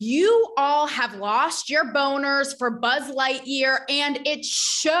You all have lost your boners for Buzz Lightyear, and it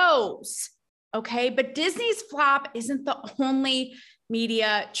shows. Okay. But Disney's flop isn't the only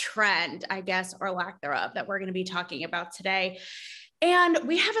media trend, I guess, or lack thereof, that we're going to be talking about today. And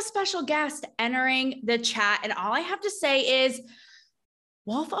we have a special guest entering the chat. And all I have to say is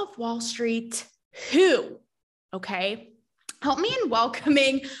Wolf of Wall Street, who? Okay. Help me in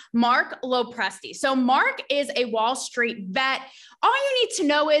welcoming Mark Lopresti. So Mark is a Wall Street vet. All you need to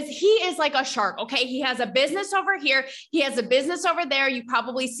know is he is like a shark, okay? He has a business over here. He has a business over there. You've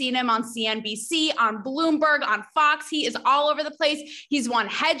probably seen him on CNBC, on Bloomberg, on Fox. He is all over the place. He's won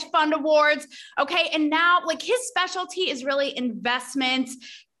hedge fund awards, okay? And now, like, his specialty is really investments,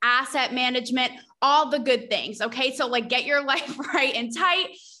 asset management, all the good things, okay? So, like, get your life right and tight.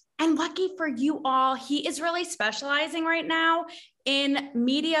 And lucky for you all, he is really specializing right now in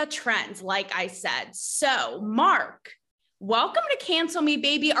media trends, like I said. So, Mark, welcome to Cancel Me,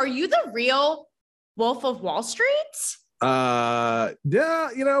 Baby. Are you the real Wolf of Wall Street? Yeah,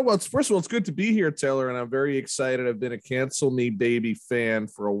 well, first of all, it's good to be here, Taylor, and I'm very excited. I've been a Cancel Me Baby fan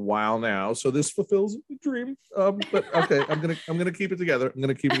for a while now, so this fulfills the dream. But okay, I'm gonna keep it together.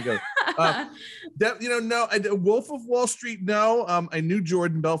 Wolf of Wall Street. No, I knew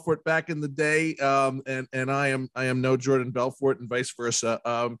Jordan Belfort back in the day, and I am no Jordan Belfort, and vice versa.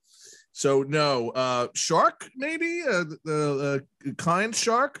 So no, shark maybe the kind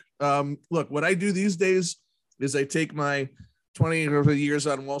shark. Look, what I do these days is I take my 20 years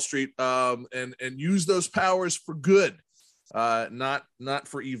on Wall Street and use those powers for good, not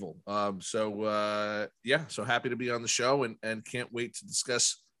for evil. So happy to be on the show and can't wait to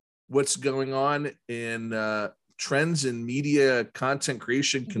discuss what's going on in trends in media, content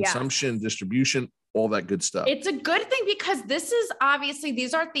creation, consumption, distribution, all that good stuff. It's a good thing because this is obviously,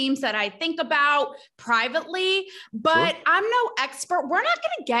 these are themes that I think about privately, but sure. I'm no expert. We're not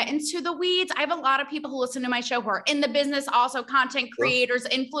going to get into the weeds. I have a lot of people who listen to my show who are in the business, also content creators,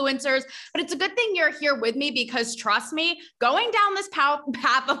 influencers, but it's a good thing you're here with me because trust me, going down this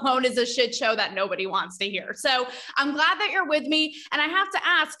path alone is a shit show that nobody wants to hear. So I'm glad that you're with me. And I have to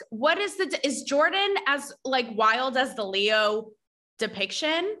ask, is Jordan as like wild as the Leo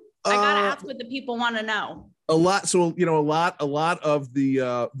depiction? I gotta ask what the people want to know. A lot. So, a lot of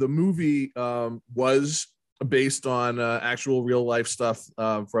the movie was based on actual real life stuff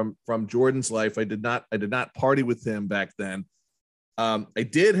from Jordan's life. I did not party with him back then. I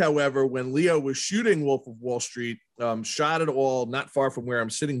did, however, when Leo was shooting Wolf of Wall Street, shot it all not far from where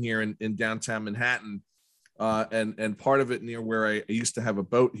I'm sitting here in downtown Manhattan. And part of it near where I used to have a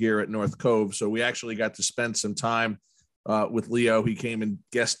boat here at North Cove. So we actually got to spend some time with Leo. He came and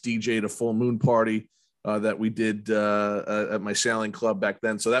guest DJ'd a full moon party that we did at my sailing club back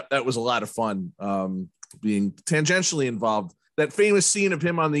then. So that was a lot of fun being tangentially involved. That famous scene of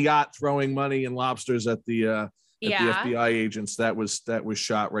him on the yacht throwing money and lobsters at the FBI agents, that was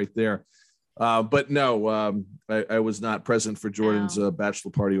shot right there. But no, I was not present for Jordan's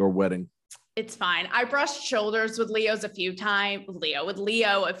bachelor party or wedding. It's fine. I brushed shoulders with Leo a few times,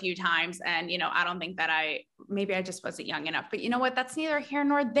 and I don't think that maybe I just wasn't young enough. But you know what? That's neither here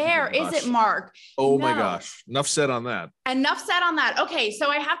nor there, is it, Mark? Oh my gosh. Enough said on that. Okay, so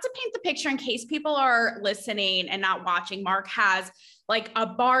I have to paint the picture in case people are listening and not watching. Mark has like a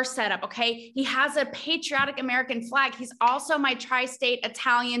bar setup, okay? He has a patriotic American flag. He's also my tri-state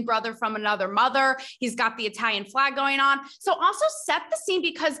Italian brother from another mother. He's got the Italian flag going on. So also set the scene,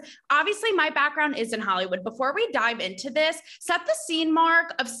 because obviously my background is in Hollywood. Before we dive into this, set the scene,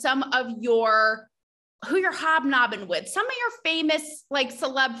 Mark, of some of who you're hobnobbing with, some of your famous like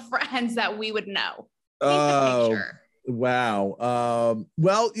celeb friends that we would know. Paint the picture. Wow.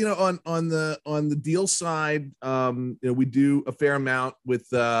 Well, on the deal side, we do a fair amount with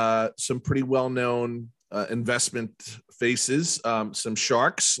some pretty well-known investment faces, some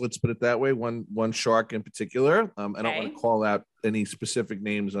sharks, let's put it that way. One shark in particular. I don't want to call out any specific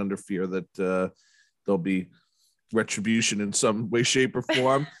names under fear that there'll be retribution in some way, shape, or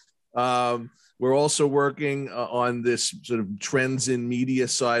form. We're also working on this sort of trends in media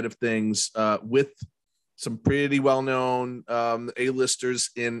side of things with some pretty well-known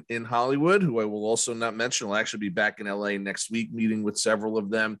A-listers in Hollywood, who I will also not mention. I'll actually be back in LA next week, meeting with several of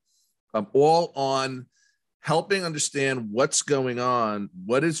them, all on helping understand what's going on,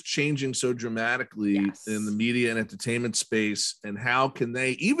 what is changing so dramatically in the media and entertainment space, and how can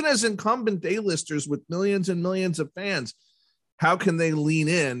they, even as incumbent A-listers with millions and millions of fans, how can they lean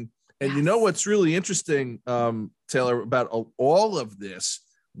in? And you know what's really interesting, Taylor, about all of this?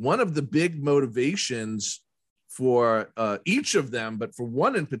 One of the big motivations for each of them, but for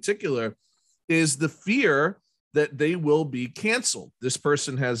one in particular, is the fear that they will be canceled. This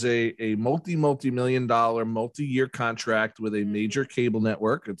person has a multi-million dollar, multi-year contract with a major cable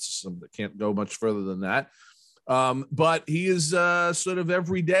network. It's something that can't go much further than that. But he is sort of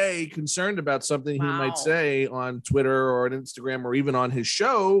every day concerned about something he might say on Twitter or on Instagram or even on his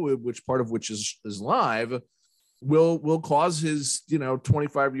show, which part of which is live, will cause his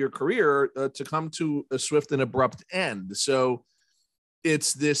 25-year career to come to a swift and abrupt end. So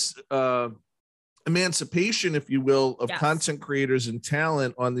it's this emancipation, if you will, of content creators and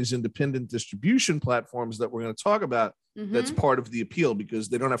talent on these independent distribution platforms that we're going to talk about. That's part of the appeal, because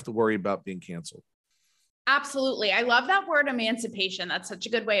they don't have to worry about being canceled. Absolutely. I love that word emancipation. That's such a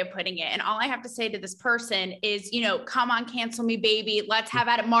good way of putting it. And all I have to say to this person is, come on, cancel me, baby. Let's have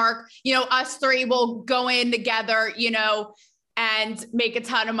at it, Mark. Us three will go in together, and make a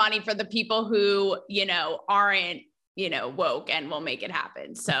ton of money for the people who, aren't, woke, and we'll make it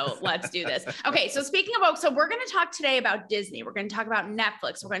happen. So let's do this. Okay. So speaking of woke, so we're going to talk today about Disney. We're going to talk about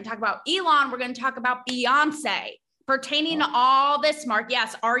Netflix. We're going to talk about Elon. We're going to talk about Beyonce. Pertaining to all this, Mark.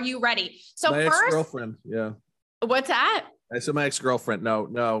 Yes. Are you ready? So my first, ex-girlfriend. Yeah. What's that? I said my ex-girlfriend.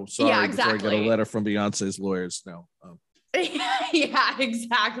 No. Sorry. Yeah, exactly. Before I got a letter from Beyonce's lawyers. No. Yeah,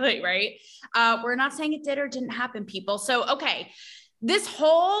 exactly. Right. We're not saying it did or didn't happen, people. So, okay. This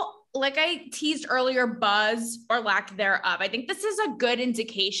whole, like I teased earlier, buzz or lack thereof, I think this is a good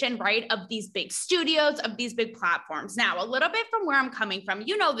indication, right, of these big studios, of these big platforms. Now, a little bit from where I'm coming from,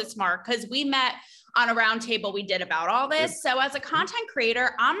 this, Mark, because we met on a roundtable we did about all this. So as a content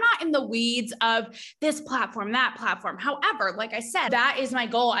creator, I'm not in the weeds of this platform, that platform. However, like I said, that is my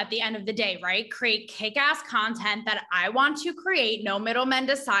goal at the end of the day, right? Create kick-ass content that I want to create, no middlemen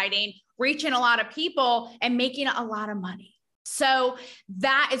deciding, reaching a lot of people and making a lot of money. So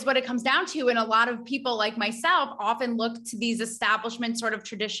that is what it comes down to. And a lot of people like myself often look to these establishment sort of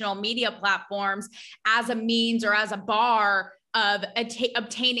traditional media platforms as a means or as a bar of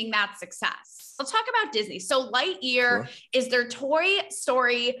obtaining that success. Let's talk about Disney. So Lightyear is their Toy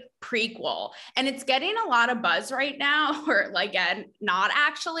Story prequel, and it's getting a lot of buzz right now, or not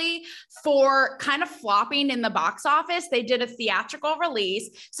actually, for kind of flopping in the box office. They did a theatrical release.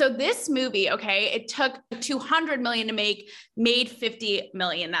 So this movie, it took $200 million to make, made $50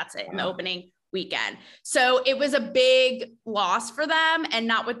 million. That's it in the opening weekend. So it was a big loss for them and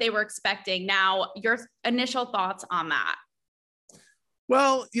not what they were expecting. Now, your initial thoughts on that?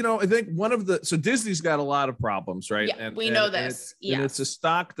 Well, I think so Disney's got a lot of problems, right? Yeah, we know this. And it's a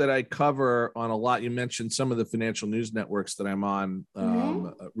stock that I cover on a lot. You mentioned some of the financial news networks that I'm on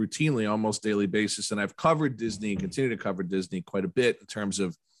routinely, almost daily basis. And I've covered Disney and continue to cover Disney quite a bit in terms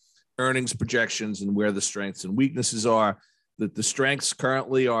of earnings projections and where the strengths and weaknesses are. That the strengths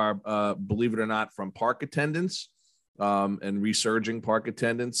currently are, believe it or not, from park attendance. And resurging park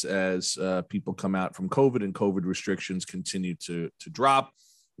attendance as people come out from COVID and COVID restrictions continue to drop,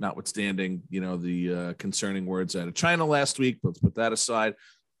 notwithstanding, the concerning words out of China last week. Let's put that aside.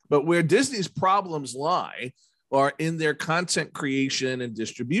 But where Disney's problems lie are in their content creation and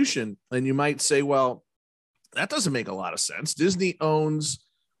distribution. And you might say, well, that doesn't make a lot of sense. Disney owns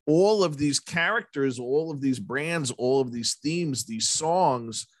all of these characters, all of these brands, all of these themes, these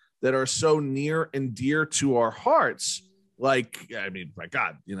songs that are so near and dear to our hearts. Like, my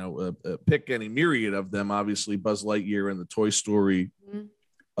God, pick any myriad of them. Obviously, Buzz Lightyear and the Toy Story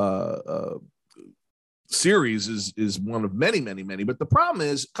series is one of many, many, many. But the problem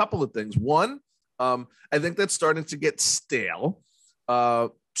is a couple of things. One, I think that's starting to get stale.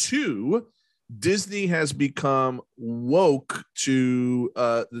 Two, Disney has become woke to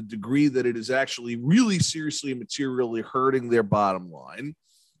the degree that it is actually really seriously and materially hurting their bottom line.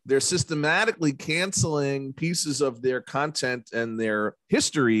 They're systematically canceling pieces of their content and their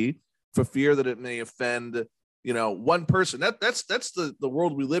history for fear that it may offend, one person. That's the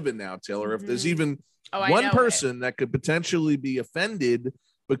world we live in now, Taylor. If there's even one person that could potentially be offended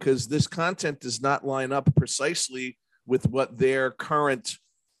because this content does not line up precisely with what their current,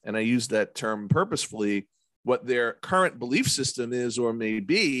 and I use that term purposefully, what their current belief system is or may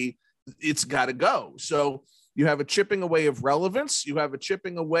be, it's got to go. So you have a chipping away of relevance. You have a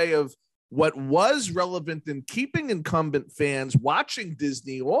chipping away of what was relevant in keeping incumbent fans watching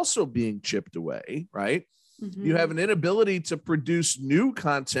Disney also being chipped away, right? You have an inability to produce new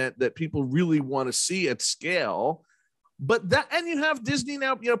content that people really want to see at scale. And you have Disney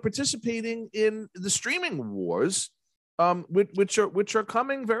now, participating in the streaming wars, which are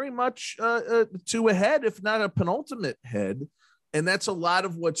coming very much to a head, if not a penultimate head. And that's a lot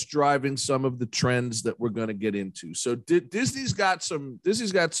of what's driving some of the trends that we're going to get into. So Disney's got some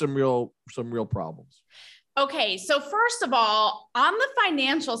real problems. Okay, so first of all, on the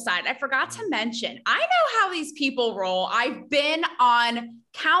financial side, I forgot to mention, I know how these people roll. I've been on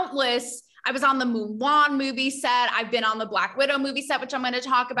countless, I was on the Mulan movie set. I've been on the Black Widow movie set, which I'm going to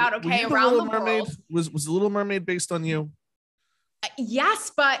talk about, okay, around the Mermaid? world. Was the Little Mermaid based on you?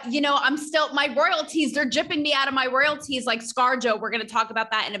 Yes, but I'm still, my royalties, they're jipping me out of my royalties like ScarJo. We're going to talk about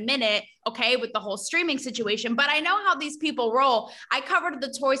that in a minute, okay, with the whole streaming situation. But I know how these people roll. I covered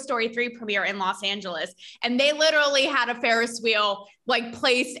the Toy Story 3 premiere in Los Angeles, and they literally had a Ferris wheel like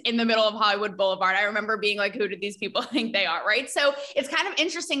placed in the middle of Hollywood Boulevard. I remember being like, who do these people think they are, right? So it's kind of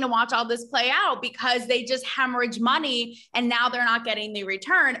interesting to watch all this play out because they just hemorrhage money and now they're not getting the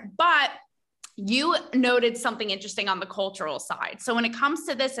return. But you noted something interesting on the cultural side. So when it comes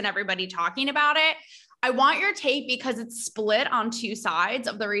to this and everybody talking about it, I want your take because it's split on two sides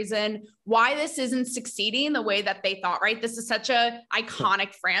of the reason why this isn't succeeding the way that they thought, right? This is such a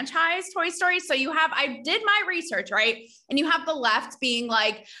iconic franchise, Toy Story. So I did my research, right? And you have the left being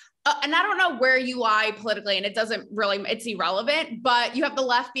like, and I don't know where you lie politically, and it's irrelevant, but you have the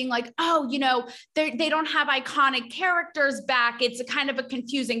left being like, oh, they don't have iconic characters back. It's a kind of a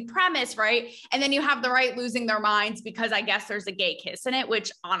confusing premise, right? And then you have the right losing their minds because I guess there's a gay kiss in it,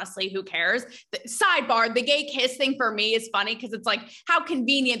 which honestly, who cares? Sidebar, the gay kiss thing for me is funny because it's like how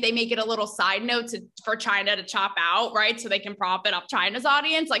convenient they make it a little side note for China to chop out, right? So they can profit off China's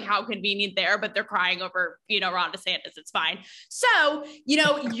audience, like how convenient there, but they're crying over, Ron DeSantis. It's fine. So,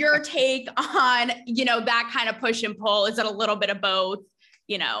 your take on, that kind of push and pull? Is it a little bit of both,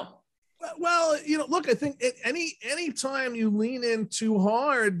 Well, look, I think any time you lean in too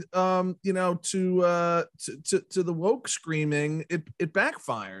hard, to the woke screaming, it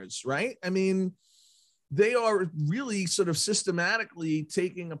backfires, right? I mean, they are really sort of systematically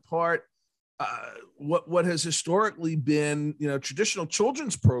taking apart what has historically been, traditional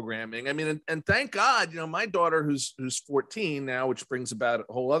children's programming. I mean, and thank God, my daughter who's 14 now, which brings about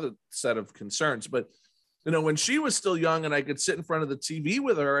a whole other set of concerns. But, when she was still young and I could sit in front of the TV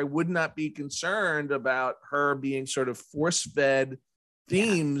with her, I would not be concerned about her being sort of force-fed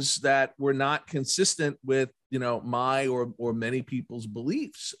themes that were not consistent with, my or many people's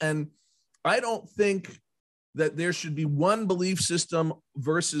beliefs. And I don't think that there should be one belief system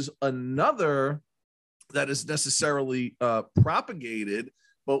versus another that is necessarily propagated.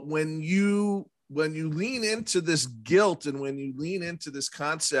 But when you lean into this guilt and when you lean into this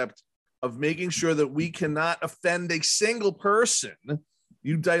concept of making sure that we cannot offend a single person,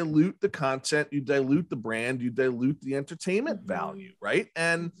 you dilute the content, you dilute the brand, you dilute the entertainment value, right?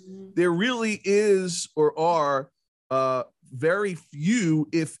 And there really is or are very few,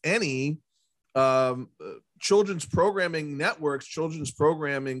 if any, children's programming networks, children's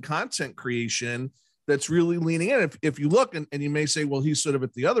programming content creation that's really leaning in. If you look, and you may say, well, he's sort of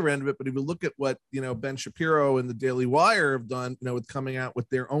at the other end of it, but if you look at what, Ben Shapiro and the Daily Wire have done, with coming out with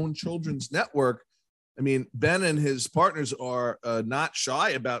their own children's network, I mean, Ben and his partners are not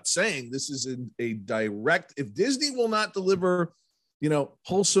shy about saying this is a direct, if Disney will not deliver,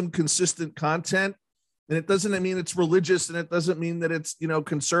 wholesome, consistent content, and it doesn't mean it's religious, and it doesn't mean that it's,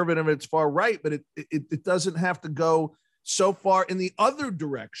 conservative, it's far right, but it doesn't have to go so far in the other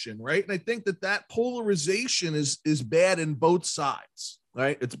direction, right? And I think that polarization is bad in both sides,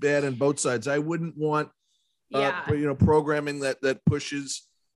 right? It's bad in both sides. I wouldn't want, programming that pushes,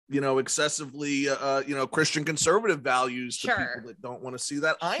 excessively, Christian conservative values to people that don't want to see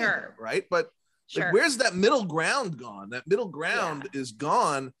that either, right? But like, where's that middle ground gone? That middle ground is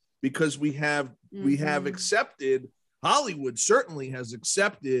gone. Because we have accepted, Hollywood certainly has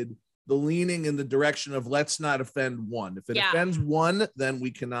accepted the leaning in the direction of let's not offend one. If it offends one, then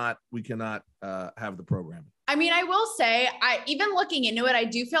we cannot have the programming. I mean, I will say, even looking into it, I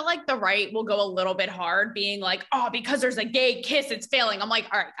do feel like the right will go a little bit hard being like, oh, because there's a gay kiss, it's failing. I'm like,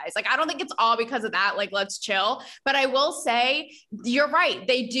 all right, guys, like, I don't think it's all because of that. Like, let's chill. But I will say, you're right.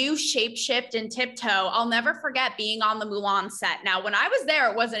 They do shape shift and tiptoe. I'll never forget being on the Mulan set. Now, when I was there,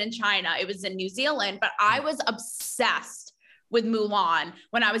 it wasn't in China, it was in New Zealand, but I was obsessed with Mulan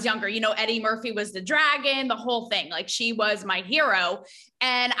when I was younger. Eddie Murphy was the dragon, the whole thing. Like, she was my hero.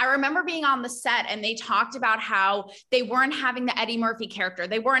 And I remember being on the set and they talked about how they weren't having the Eddie Murphy character.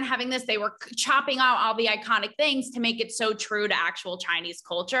 They weren't having this. They were chopping out all the iconic things to make it so true to actual Chinese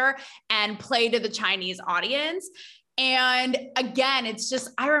culture and play to the Chinese audience. And again, it's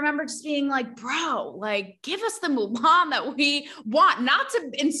just, I remember just being like, bro, like, give us the Mulan that we want, not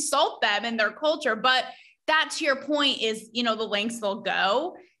to insult them and their culture, but that, to your point, is, the lengths they'll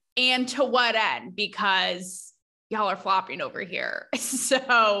go, and to what end? Because y'all are flopping over here.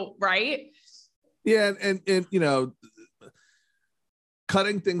 So, right? Yeah. And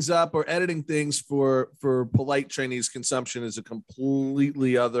cutting things up or editing things for polite Chinese consumption is a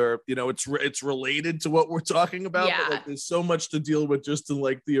completely other, it's related to what we're talking about, Yeah. but like there's so much to deal with just in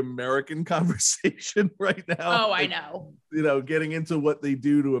like the American conversation right now. Oh, like, I know. Getting into what they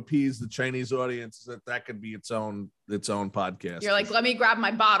do to appease the Chinese audience, that could be its own podcast. You're like, let me grab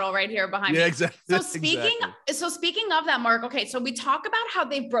my bottle right here behind me. Yeah, exactly. So speaking of that, Mark, okay, so we talk about how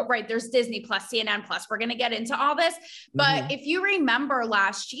they broke, right? There's Disney Plus, CNN Plus. We're going to get into all this. But if you remember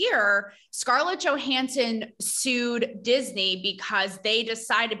last year, Scarlett Johansson sued Disney because they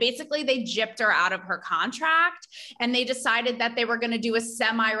decided, basically they gypped her out of her contract, and they decided that they were going to do a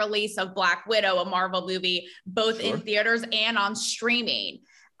semi-release of Black Widow, a Marvel movie, both in theaters and on streaming.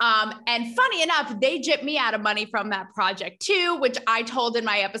 And funny enough, they gypped me out of money from that project too, which I told in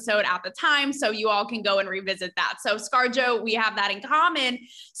my episode at the time. So you all can go and revisit that. So ScarJo, we have that in common.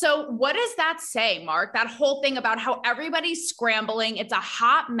 So what does that say, Mark? That whole thing about how everybody's scrambling. It's a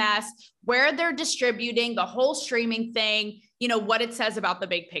hot mess where they're distributing the whole streaming thing, what it says about the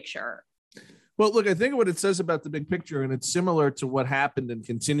big picture. Well, look, I think what it says about the big picture, and it's similar to what happened and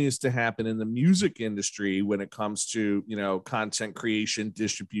continues to happen in the music industry when it comes to, content creation,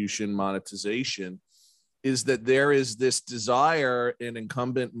 distribution, monetization, is that there is this desire in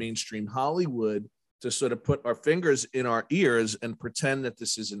incumbent mainstream Hollywood to sort of put our fingers in our ears and pretend that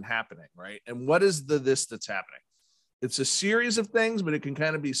this isn't happening, right? And what is this that's happening? It's a series of things, but it can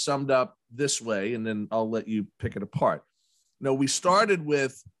kind of be summed up this way, and then I'll let you pick it apart. We started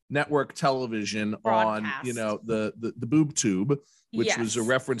with network television broadcast on, the boob tube, which was a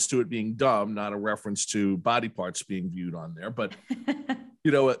reference to it being dumb, not a reference to body parts being viewed on there. But,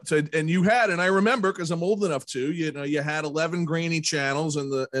 and you had, and I remember, because I'm old enough to, you had 11 grainy channels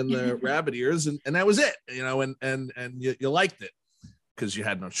and the rabbit ears, and that was it, and you liked it because you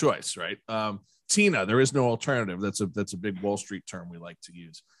had no choice, right? Tina, there is no alternative. That's a big Wall Street term we like to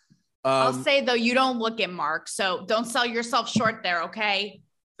use. I'll say, though, you don't look it, Mark, so don't sell yourself short there, okay?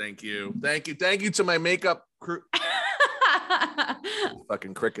 Thank you to my makeup crew.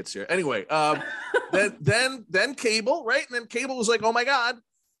 Fucking crickets here. Anyway, then cable, right? And then cable was like, oh my God,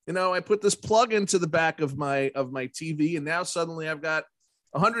 I put this plug into the back of my TV, and now suddenly I've got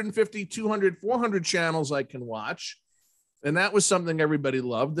 150, 200, 400 channels I can watch. And that was something everybody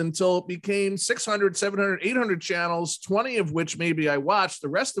loved until it became 600, 700, 800 channels, 20 of which maybe I watched, the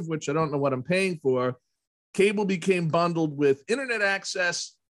rest of which I don't know what I'm paying for. Cable became bundled with internet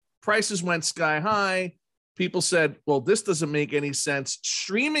access. Prices went sky high. People said, well, this doesn't make any sense.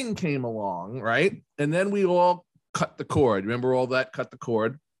 Streaming came along, right? And then we all cut the cord. Remember all that? Cut the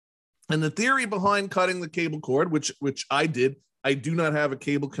cord. And the theory behind cutting the cable cord, which I did, I do not have a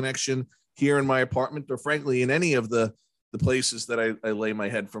cable connection here in my apartment or frankly in any of the places that I lay my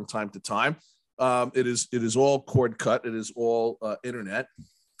head from time to time. It is all cord cut. It is all internet.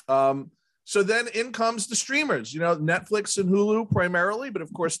 So then in comes the streamers, Netflix and Hulu primarily, but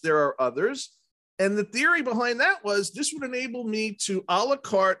of course there are others. And the theory behind that was this would enable me to a la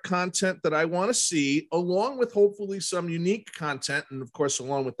carte content that I want to see, along with hopefully some unique content. And of course,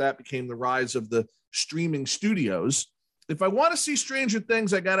 along with that became the rise of the streaming studios. If I want to see Stranger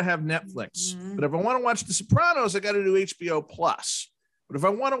Things, I got to have Netflix. Mm-hmm. But if I want to watch The Sopranos, I got to do HBO Plus. But if I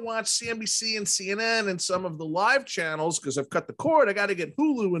want to watch CNBC and CNN and some of the live channels, because I've cut the cord, I got to get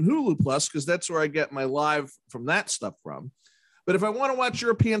Hulu and Hulu Plus, because that's where I get my live from that stuff from. But if I want to watch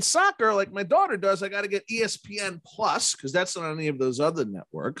European soccer, like my daughter does, I got to get ESPN Plus, because that's not any of those other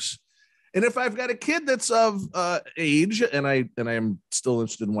networks. And if I've got a kid that's of age, and I am still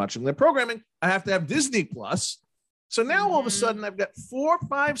interested in watching their programming, I have to have Disney Plus. So now all of a sudden I've got 4 or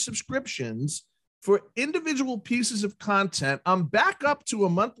 5 subscriptions for individual pieces of content. I'm back up to a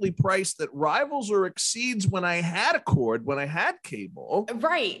monthly price that rivals or exceeds when I had a cord, when I had cable.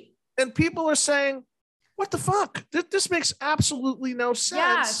 Right. And people are saying, what the fuck? This makes absolutely no sense.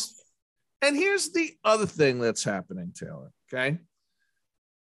 Yes. And here's the other thing that's happening, Taylor, okay?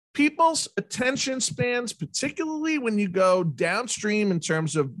 People's attention spans, particularly when you go downstream in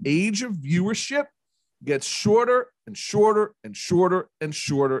terms of age of viewership, gets shorter and shorter and shorter and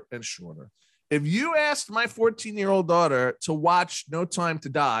shorter and shorter. If you asked my 14-year-old daughter to watch No Time to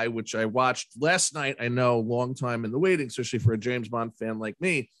Die, which I watched last night, I know, long time in the waiting, especially for a James Bond fan like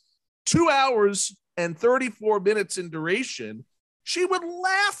me, 2 hours and 34 minutes in duration, she would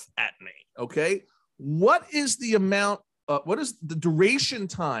laugh at me, okay? What is the duration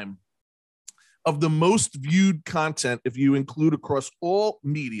time of the most viewed content if you include across all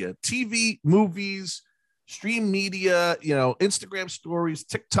media, TV, movies, stream media, Instagram stories,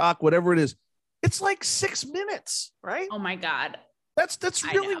 TikTok, whatever it is? It's like 6 minutes, right? Oh my God. That's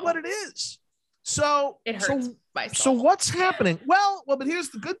really what it is. So It hurts my so soul. what's happening? Well, but here's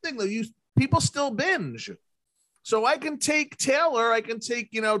the good thing though. People still binge. So I can take Taylor, I can take,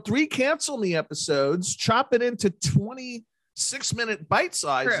 3 Cancel Me episodes, chop it into 26-minute bite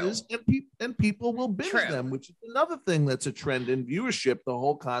sizes, and people will binge them, which is another thing that's a trend in viewership. The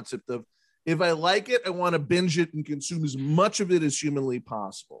whole concept of, if I like it, I want to binge it and consume as much of it as humanly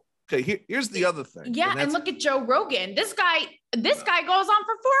possible. Okay, here's the other thing. Yeah, and look at Joe Rogan. This guy goes on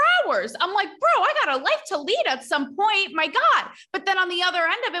for 4 hours. I'm like, bro, I got a life to lead at some point. My God. But then on the other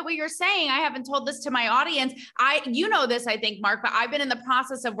end of it, what you're saying, I haven't told this to my audience. You know this, I think, Mark, but I've been in the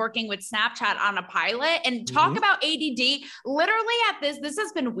process of working with Snapchat on a pilot, and talk about ADD. Literally this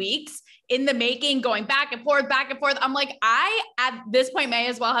has been weeks in the making, going back and forth, back and forth. I'm like, I, at this point, may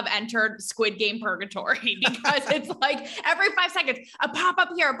as well have entered Squid Game purgatory, because it's like every 5 seconds, a pop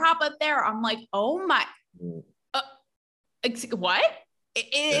up here, a pop up there. I'm like, oh my, what?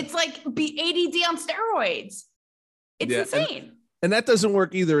 It's like ADD on steroids. It's insane. And that doesn't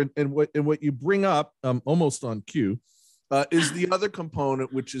work either. And what you bring up, almost on cue, is the other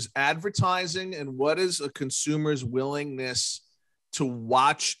component, which is advertising, and what is a consumer's willingness to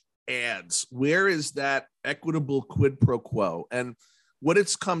watch ads. Where is that equitable quid pro quo? And what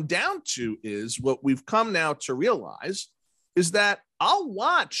it's come down to is, what we've come now to realize is that I'll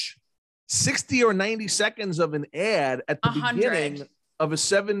watch 60 or 90 seconds of an ad at the 100. beginning of a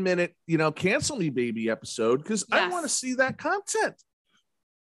 7-minute, Cancel Me Baby episode, because I want to see that content.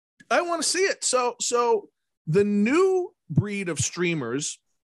 I want to see it. So the new breed of streamers,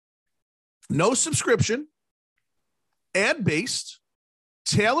 no subscription, ad-based,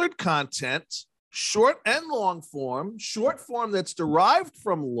 tailored content, short and long form, short form that's derived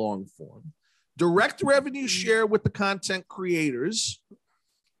from long form, direct revenue share with the content creators,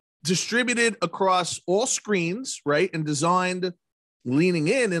 distributed across all screens, right? And designed, leaning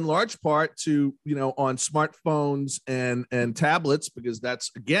in large part to, on smartphones and tablets, because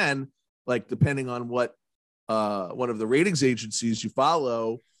that's, again, like, depending on what one of the ratings agencies you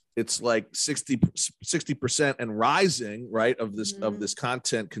follow, it's like 60% and rising, right? Of this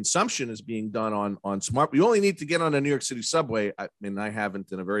content consumption is being done on smart. We only need to get on a New York City subway. I mean, I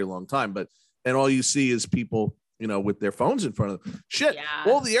haven't in a very long time, and all you see is people, with their phones in front of them. Shit. Yeah.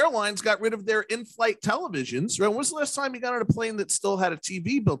 All the airlines got rid of their in-flight televisions. Right? When was the last time you got on a plane that still had a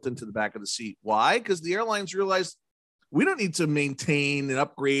TV built into the back of the seat? Why? Because the airlines realized, we don't need to maintain and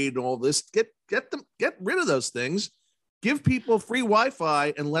upgrade all this. Get rid of those things. Give people free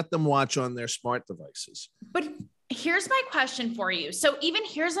Wi-Fi and let them watch on their smart devices. But here's my question for you. So even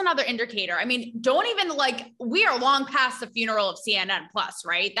here's another indicator. I mean, don't even we are long past the funeral of CNN Plus,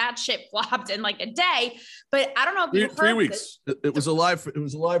 right? That shit flopped in like a day. But I don't know if you heard 3 weeks. It was alive for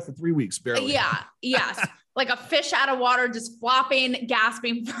 3 weeks, barely. Yeah. Yes. Like a fish out of water, just flopping,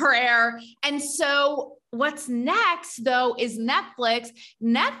 gasping for air. And so what's next, though, is Netflix.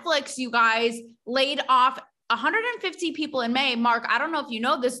 Netflix, you guys, laid off 150 people in May. Mark, I don't know if you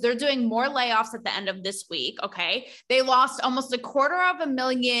know this, they're doing more layoffs at the end of this week. Okay. They lost almost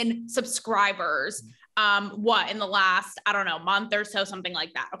 250,000 subscribers. In the last, I don't know, month or so, something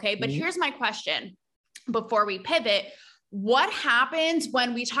like that. Okay. But here's my question before we pivot. What happens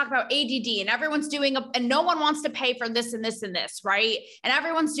when we talk about ADD and everyone's doing and no one wants to pay for this and this and this, right? And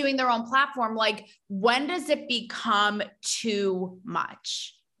everyone's doing their own platform. Like, when does it become too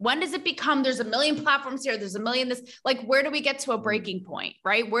much? When does it become, there's a million platforms here, there's a million this, like, where do we get to a breaking point,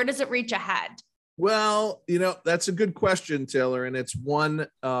 right? Where does it reach a head? Well, that's a good question, Taylor. And it's one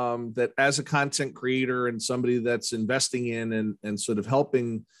that, as a content creator and somebody that's investing in and sort of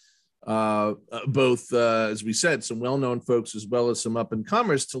helping both, as we said, some well-known folks as well as some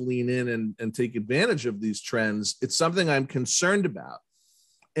up-and-comers to lean in and take advantage of these trends, it's something I'm concerned about.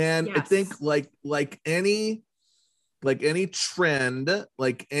 And I think like any trend,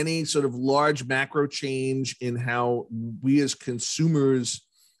 like any sort of large macro change in how we as consumers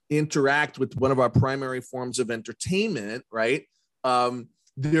interact with one of our primary forms of entertainment, right?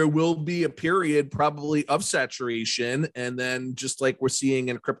 There will be a period probably of saturation. And then, just like we're seeing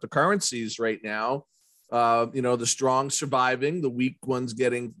in cryptocurrencies right now, the strong surviving, the weak ones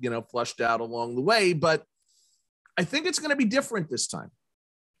getting, flushed out along the way. But I think it's going to be different this time.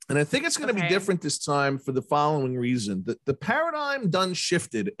 And I think it's going to be different this time for the following reason. The paradigm done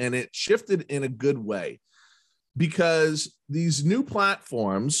shifted, and it shifted in a good way, because these new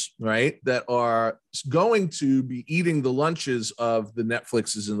platforms, right, that are going to be eating the lunches of the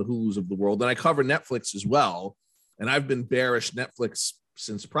Netflixes and the Hulus of the world. And I cover Netflix as well. And I've been bearish Netflix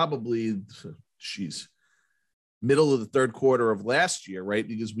since probably, middle of the third quarter of last year, right?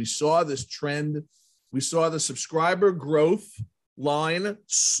 Because we saw this trend. We saw the subscriber growth line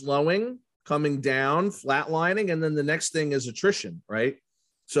slowing coming down, flatlining, and then the next thing is attrition, right?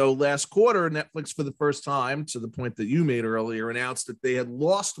 So last quarter, Netflix, for the first time, to the point that you made earlier, announced that they had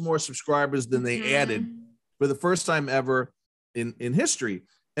lost more subscribers than they added for the first time ever in history.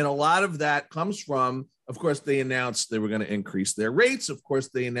 And a lot of that comes from, of course, they announced they were going to increase their rates. Of course,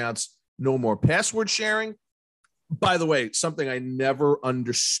 they announced no more password sharing. By the way, something I never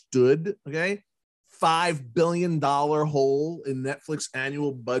understood, okay? $5 billion hole in Netflix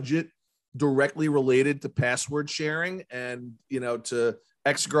annual budget directly related to password sharing and, to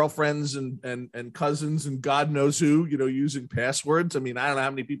ex-girlfriends and cousins and God knows who, using passwords. I mean, I don't know how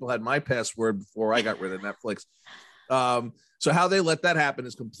many people had my password before I got rid of Netflix. So how they let that happen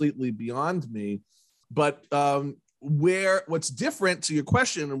is completely beyond me. But what's different to your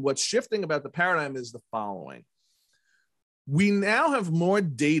question and what's shifting about the paradigm is the following. We now have more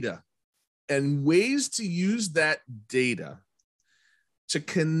data and ways to use that data to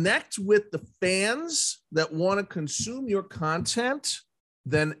connect with the fans that want to consume your content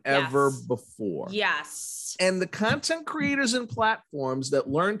than ever before. Yes. And the content creators and platforms that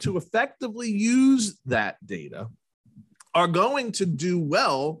learn to effectively use that data are going to do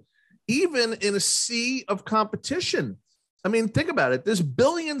well, even in a sea of competition. I mean, think about it. There's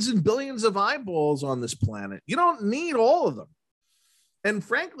billions and billions of eyeballs on this planet. You don't need all of them. And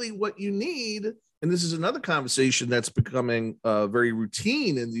frankly, what you need, and this is another conversation that's becoming very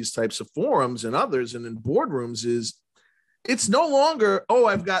routine in these types of forums and others and in boardrooms, is it's no longer,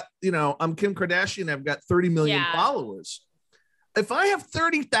 I've got, I'm Kim Kardashian, I've got 30 million followers. If I have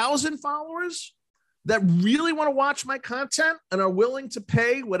 30,000 followers that really want to watch my content and are willing to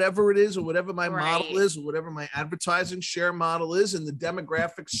pay whatever it is or whatever my model is or whatever my advertising share model is, and the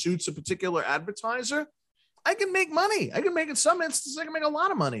demographic suits a particular advertiser, I can make money. I can make, in some instances, I can make a lot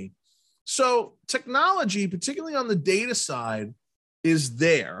of money. So technology, particularly on the data side, is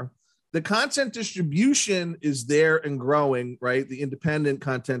there. The content distribution is there and growing, right? The independent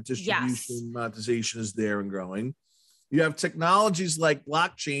content distribution monetization is there and growing. You have technologies like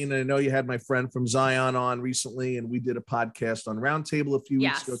blockchain. And I know you had my friend from Zion on recently, and we did a podcast on Roundtable a few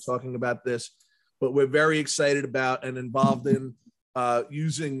weeks ago talking about this. But we're very excited about and involved in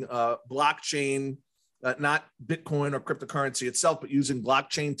using blockchain, not Bitcoin or cryptocurrency itself, but using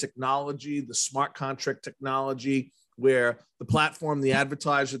blockchain technology, the smart contract technology, where the platform, the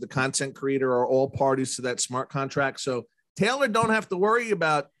advertiser, the content creator are all parties to that smart contract. So Taylor don't have to worry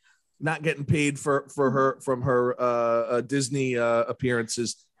about not getting paid from her Disney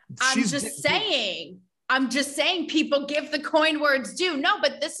appearances. I'm just saying people give the coin words due. No,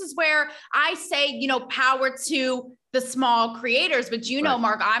 but this is where I say, power to the small creators, which,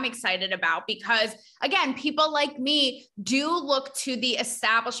 Mark, I'm excited about, because again, people like me do look to the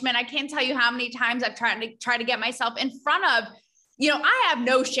establishment. I can't tell you how many times I've tried to get myself in front of, I have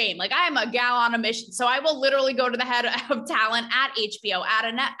no shame. Like, I am a gal on a mission. So I will literally go to the head of talent at HBO, at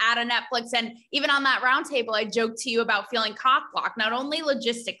a Netflix. And even on that roundtable, I joked to you about feeling cock blocked, not only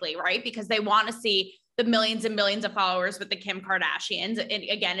logistically, right? Because they want to see the millions and millions of followers with the Kim Kardashians. And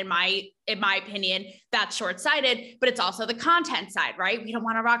again, in my opinion, that's short-sighted, but it's also the content side, right? We don't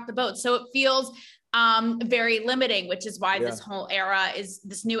want to rock the boat. So it feels very limiting, which is why this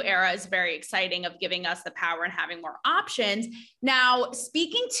new era is very exciting, of giving us the power and having more options. Now,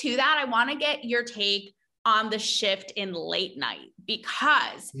 speaking to that, I want to get your take on the shift in late night,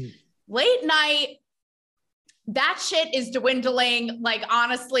 because late night, that shit is dwindling. Like,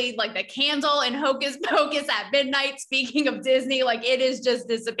 honestly, like the candle in Hocus Pocus at midnight, speaking of Disney, like it is just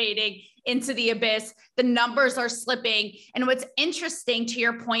dissipating into the abyss. The numbers are slipping. And what's interesting, to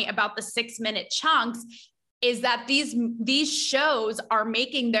your point about the 6-minute chunks, is that these shows are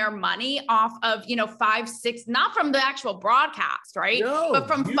making their money off of, 5, 6, not from the actual broadcast, right? No, but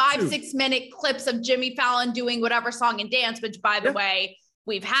from YouTube. 5-6 minute clips of Jimmy Fallon doing whatever song and dance, which, by the way,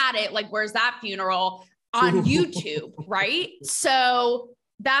 we've had it. Like, where's that funeral? On YouTube, right? So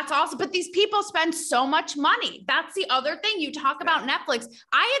that's also, but these people spend so much money. That's the other thing. You talk about Netflix.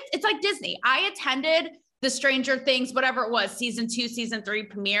 It's like Disney. I attended the Stranger Things, whatever it was, season 2, season 3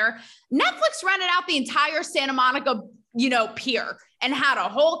 premiere. Netflix rented out the entire Santa Monica, pier, and had a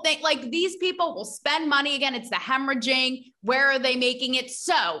whole thing. Like, these people will spend money. Again, it's the hemorrhaging. Where are they making it?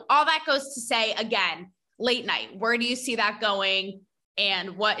 So all that goes to say, again, late night, where do you see that going?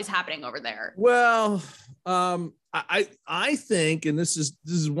 And what is happening over there? Well, I think, and this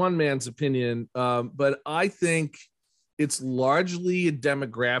is one man's opinion, but I think it's largely a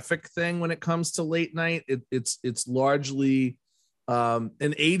demographic thing when it comes to late night. It's largely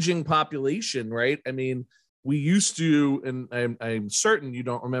an aging population, right? I mean, we used to, and I'm certain you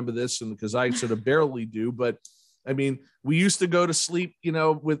don't remember this, and because I sort of barely do, but I mean, we used to go to sleep, you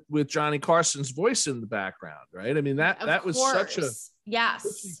know, with Johnny Carson's voice in the background, right? I mean, that was such a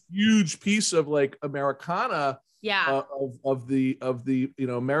huge piece of like Americana, of the you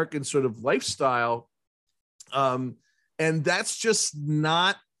know, American sort of lifestyle, and that's just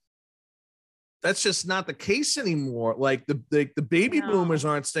not the case anymore. Like the baby boomers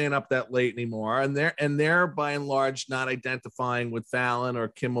aren't staying up that late anymore, and they're by and large not identifying with Fallon or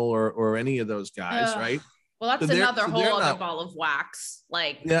Kimmel or any of those guys, right? Well, that's another whole other ball of wax.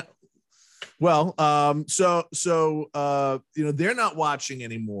 Like, yeah. Well, so you know, they're not watching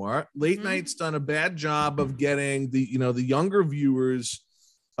anymore. Late Night's done a bad job of getting the younger viewers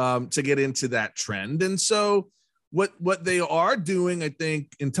to get into that trend, and so what they are doing, I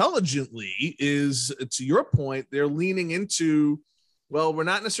think, intelligently is, to your point, they're leaning into, well, we're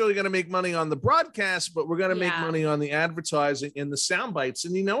not necessarily going to make money on the broadcast, but we're going to make money on the advertising and the sound bites.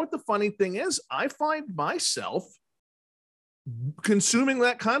 And you know what the funny thing is? I find myself consuming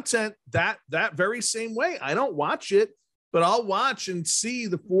that content that very same way. I don't watch it, but I'll watch and see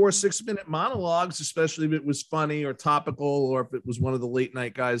the 4 or 6 minute monologues, especially if it was funny or topical, or if it was one of the late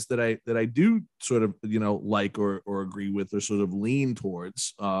night guys that I do sort of, you know, like or agree with or sort of lean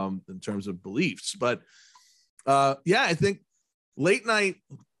towards in terms of beliefs. But yeah, I think late night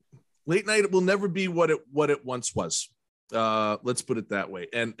will never be what it once was. Let's put it that way.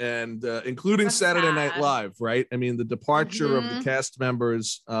 And including That's Saturday sad. Night Live, right? I mean, the departure of the cast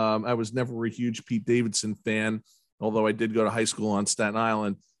members. I was never a huge Pete Davidson fan, although I did go to high school on Staten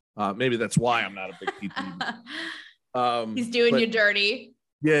Island. Maybe that's why I'm not a big Pete Davidson. He's doing you dirty.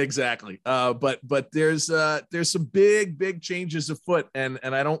 Yeah, exactly. But there's some big changes afoot, and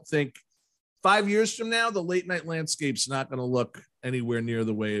I don't think 5 years from now the late night landscape's not going to look anywhere near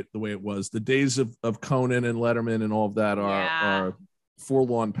the way it was. The days of Conan and Letterman and all of that are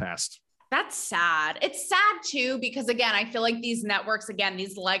forlorn past. That's sad. It's sad too, because again, I feel like these networks, again,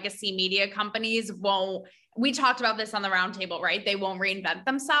 these legacy media companies won't, we talked about this on the roundtable, right? They won't reinvent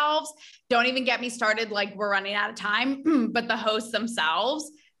themselves. Don't even get me started. Like, we're running out of time, but the hosts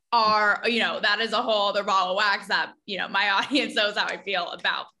themselves are, you know, that is a whole other ball of wax that, you know, my audience knows how I feel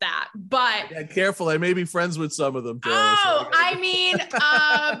about that. But yeah, careful. I may be friends with some of them. Taylor, I mean,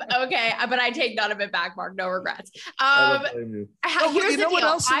 okay. But I take none of it back, Mark. No regrets. I don't blame you. You know what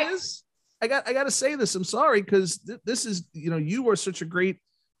else it is? I got to say this. I'm sorry, because this is, you know, you are such a great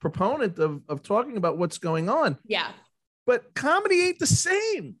proponent of talking about what's going on. Yeah. But comedy ain't the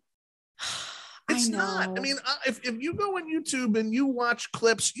same. It's not. I mean, if you go on YouTube and you watch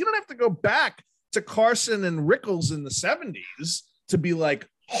clips, you don't have to go back to Carson and Rickles in the 70s to be like,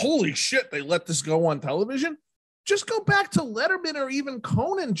 holy shit, they let this go on television. Just go back to Letterman or even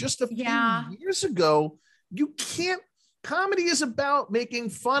Conan just a few years ago. You can't. Comedy is about making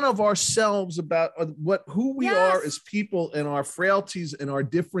fun of ourselves, about who we are as people and our frailties and our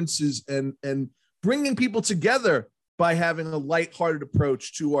differences, and bringing people together by having a lighthearted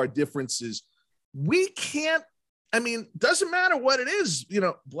approach to our differences. We can't, I mean, doesn't matter what it is, you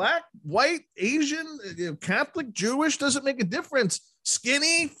know, black, white, Asian, you know, Catholic, Jewish, doesn't make a difference.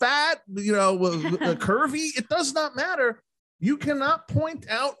 Skinny, fat, you know, curvy, it does not matter. You cannot point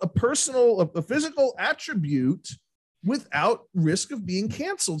out a physical attribute without risk of being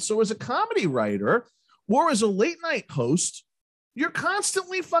canceled. So as a comedy writer or as a late night host, you're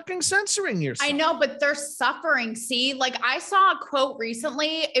constantly fucking censoring yourself. I know, but they're suffering. See, like, I saw a quote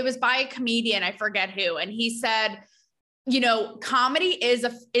recently. It was by a comedian, I forget who, and he said, you know, comedy is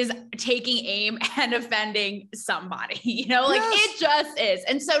taking aim and offending somebody, you know, like it just is.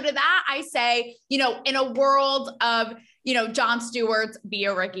 And so to that, I say, you know, in a world of, you know, Jon Stewart's, be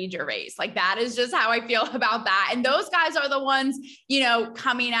a Ricky Gervais. Like, that is just how I feel about that. And those guys are the ones, you know,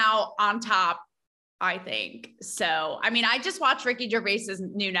 coming out on top, I think. So, I mean, I just watched Ricky Gervais's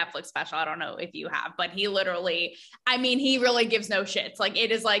new Netflix special. I don't know if you have, but he literally, I mean, he really gives no shits. Like,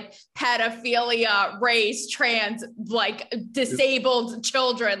 it is like pedophilia, race, trans, like disabled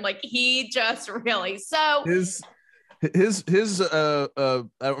children. Like, he just really, so his I don't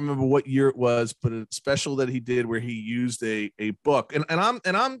remember what year it was, but a special that he did where he used a book, and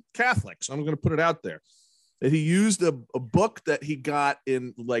I'm Catholic, so I'm going to put it out there, that he used a book that he got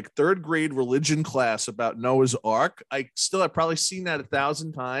in like third grade religion class about Noah's Ark. I've probably seen that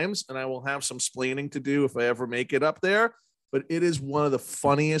 1,000 times, and I will have some splaining to do if I ever make it up there. But it is one of the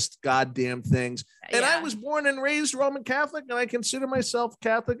funniest goddamn things. And I was born and raised Roman Catholic, and I consider myself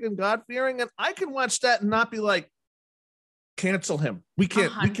Catholic and God-fearing, and I can watch that and not be like, Cancel him. We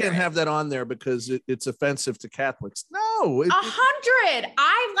can't have that on there because it's offensive to Catholics. No, 100.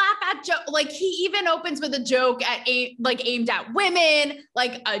 I laugh at joke. Like he even opens with a joke aimed at women,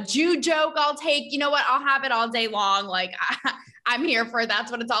 like a Jew joke. I'll take. You know what? I'll have it all day long. Like I'm here for it. That's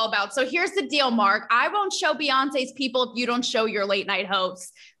what it's all about. So here's the deal, Mark. I won't show Beyonce's people if you don't show your late night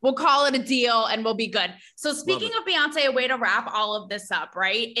hosts. We'll call it a deal and we'll be good. So speaking of Beyonce, a way to wrap all of this up,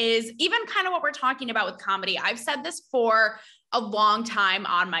 right, is even kind of what we're talking about with comedy. I've said this for a long time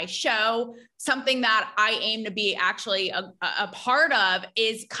on my show. Something that I aim to be actually a part of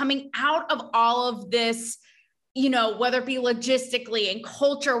is coming out of all of this, you know, whether it be logistically and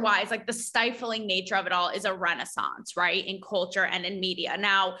culture-wise, like the stifling nature of it all is a renaissance, right? In culture and in media.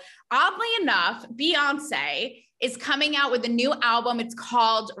 Now, oddly enough, Beyonce is coming out with a new album. It's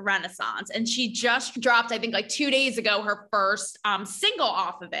called Renaissance. And she just dropped, I think like 2 days ago, her first single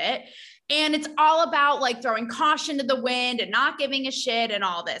off of it. And it's all about like throwing caution to the wind and not giving a shit and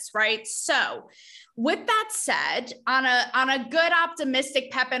all this, right? So with that said, on a good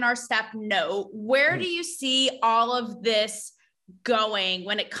optimistic pep in our step note, where do you see all of this going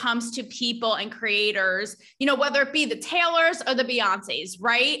when it comes to people and creators, you know, whether it be the Taylors or the Beyoncés,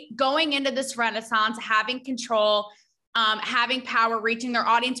 right? Going into this renaissance, having control, having power, reaching their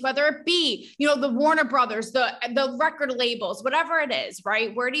audience, whether it be, you know, the Warner Brothers, the record labels, whatever it is,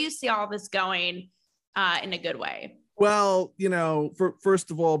 right? Where do you see all this going in a good way? Well, you know, first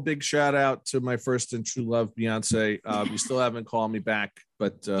of all, big shout out to my first and true love, Beyonce. You still haven't called me back,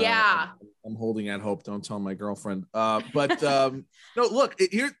 but yeah, I'm holding out hope. Don't tell my girlfriend. But no, look,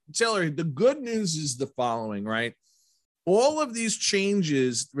 here, Taylor, the good news is the following, right? All of these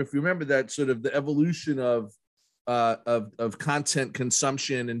changes, if you remember that sort of the evolution of content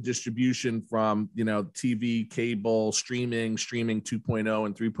consumption and distribution from, you know, TV, cable, streaming 2.0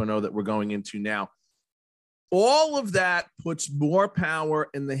 and 3.0 that we're going into now. All of that puts more power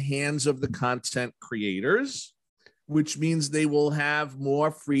in the hands of the content creators, which means they will have more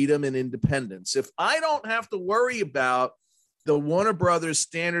freedom and independence. If I don't have to worry about the Warner Brothers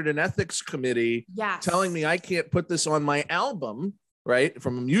Standard and Ethics Committee telling me I can't put this on my album, right,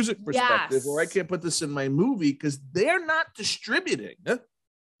 from a music perspective, or I can't put this in my movie because they're not distributing,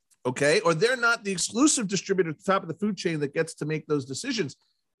 okay, or they're not the exclusive distributor at the top of the food chain that gets to make those decisions.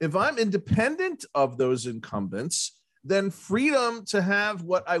 If I'm independent of those incumbents, then freedom to have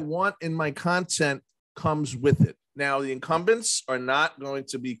what I want in my content comes with it. Now, the incumbents are not going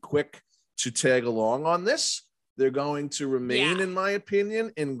to be quick to tag along on this. They're going to remain, in my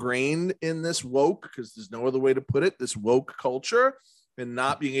opinion, ingrained in this woke, because there's no other way to put it, this woke culture, and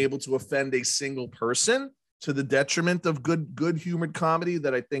not being able to offend a single person to the detriment of good humored comedy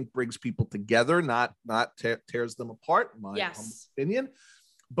that I think brings people together, not tears them apart, in my humble opinion.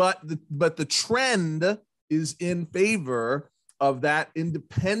 But the trend is in favor of that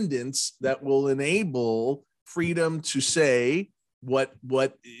independence that will enable freedom to say what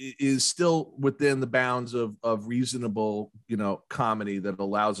is still within the bounds of reasonable, you know, comedy that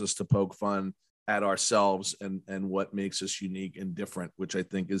allows us to poke fun at ourselves and what makes us unique and different, which I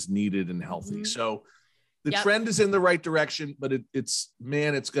think is needed and healthy. Mm-hmm. So the trend is in the right direction, but it's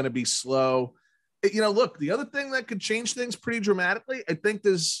going to be slow. You know, look, the other thing that could change things pretty dramatically, I think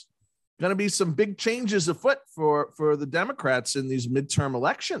there's going to be some big changes afoot for the Democrats in these midterm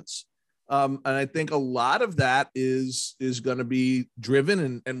elections. And I think a lot of that is going to be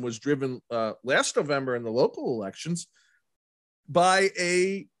driven and was driven last November in the local elections by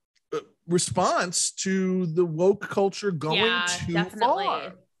a response to the woke culture going too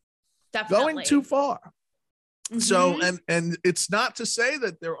far. Going too far. Mm-hmm. So, and it's not to say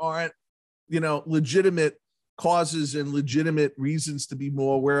that there aren't, you know, legitimate causes and legitimate reasons to be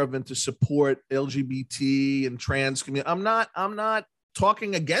more aware of and to support LGBT and trans community. I'm not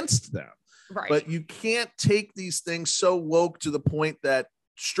talking against them, right? But you can't take these things so woke to the point that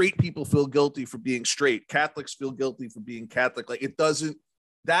straight people feel guilty for being straight, Catholics feel guilty for being Catholic. Like it doesn't.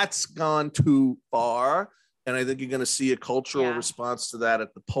 That's gone too far, and I think you're going to see a cultural response to that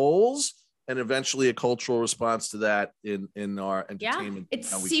at the polls. And eventually a cultural response to that in our entertainment. Yeah,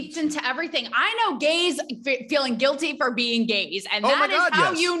 it's seeped into everything. I know gays feeling guilty for being gays. And that is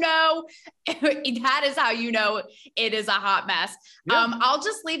how you know, that is how you know it is a hot mess. Yeah. I'll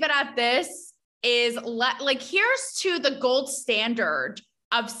just leave it at this is here's to the gold standard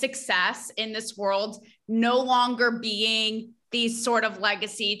of success in this world, no longer being these sort of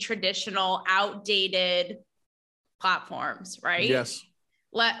legacy, traditional, outdated platforms, right? Yes.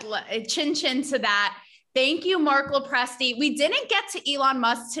 Let chin to that. Thank you, Mark Lopresti. We didn't get to Elon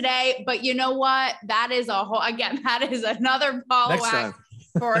Musk today, but you know what? That is that is another follow-up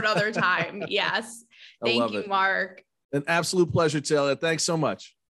for another time. Yes. Thank you, Mark. An absolute pleasure, Taylor. Thanks so much.